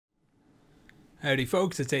Howdy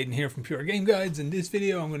folks, it's Aidan here from Pure Game Guides. In this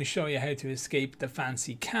video I'm going to show you how to escape the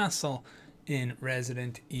fancy castle in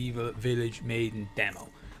Resident Evil Village Maiden demo.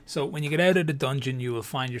 So when you get out of the dungeon you will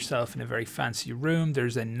find yourself in a very fancy room.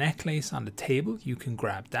 There's a necklace on the table, you can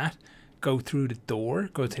grab that, go through the door,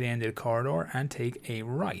 go to the end of the corridor and take a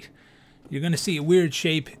right. You're going to see a weird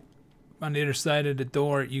shape on the other side of the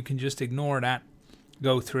door, you can just ignore that,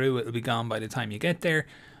 go through, it'll be gone by the time you get there.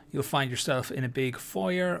 You'll find yourself in a big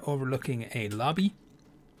foyer overlooking a lobby,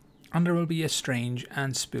 and there will be a strange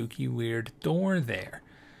and spooky weird door there.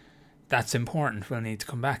 That's important, we'll need to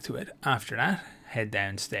come back to it. After that, head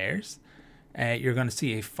downstairs. You're going to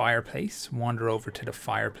see a fireplace, wander over to the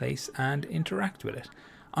fireplace and interact with it.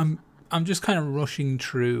 I'm just kind of rushing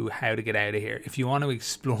through how to get out of here. If you want to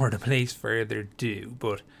explore the place further, do,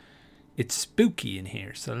 but it's spooky in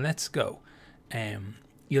here, so let's go.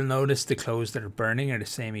 You'll notice the clothes that are burning are the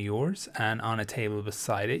same as yours, and on a table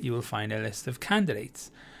beside it you will find a list of candidates.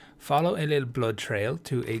 Follow a little blood trail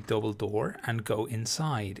to a double door and go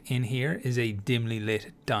inside. In here is a dimly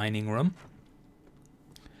lit dining room.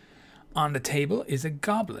 On the table is a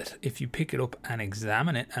goblet. If you pick it up and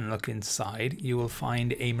examine it and look inside, you will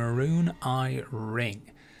find a maroon eye ring.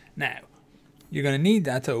 Now, you're going to need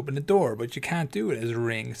that to open the door, but you can't do it as a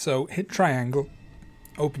ring, so hit triangle.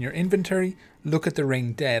 Open your inventory, look at the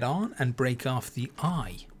ring dead on and break off the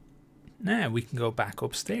eye. Now we can go back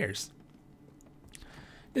upstairs.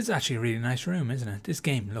 This is actually a really nice room, isn't it? This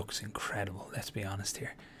game looks incredible, let's be honest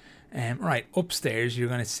here. Right, upstairs you're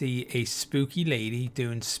going to see a spooky lady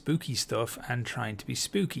doing spooky stuff and trying to be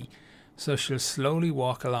spooky. So she'll slowly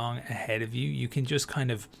walk along ahead of you. You can just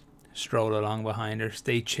kind of stroll along behind her,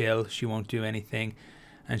 stay chill, she won't do anything,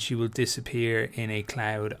 and she will disappear in a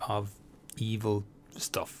cloud of evil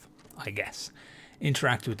stuff, I guess.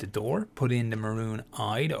 Interact with the door, put in the maroon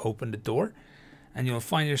eye to open the door, and you'll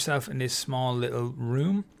find yourself in this small little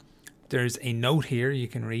room. There's a note here you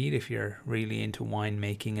can read if you're really into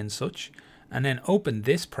winemaking and such, and then open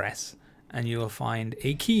this press and you'll find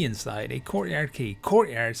a key inside, a courtyard key.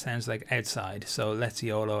 Courtyard sounds like outside, so let's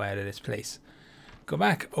YOLO out of this place. Go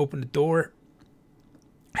back, open the door,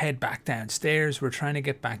 head back downstairs. We're trying to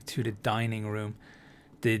get back to the dining room,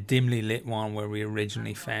 the dimly lit one where we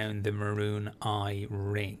originally found the maroon eye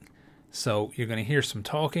ring. So you're going to hear some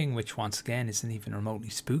talking, which once again isn't even remotely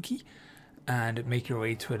spooky, and make your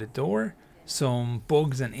way to the door. Some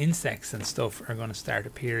bugs and insects and stuff are going to start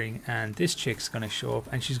appearing, and this chick's going to show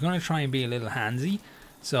up and she's going to try and be a little handsy.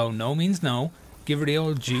 So no means no, give her the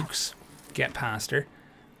old jukes, get past her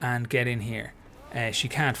and get in here. She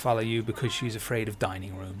can't follow you because she's afraid of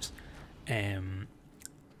dining rooms.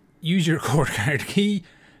 Use your courtyard key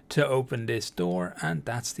to open this door, and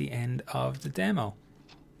that's the end of the demo.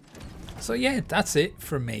 So yeah, that's it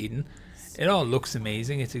for Maiden. It all looks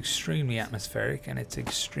amazing, it's extremely atmospheric and it's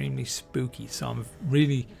extremely spooky, so I'm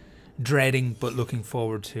really dreading but looking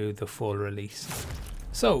forward to the full release.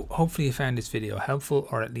 So hopefully you found this video helpful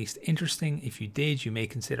or at least interesting. If you did, you may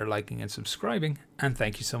consider liking and subscribing, and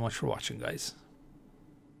thank you so much for watching, guys.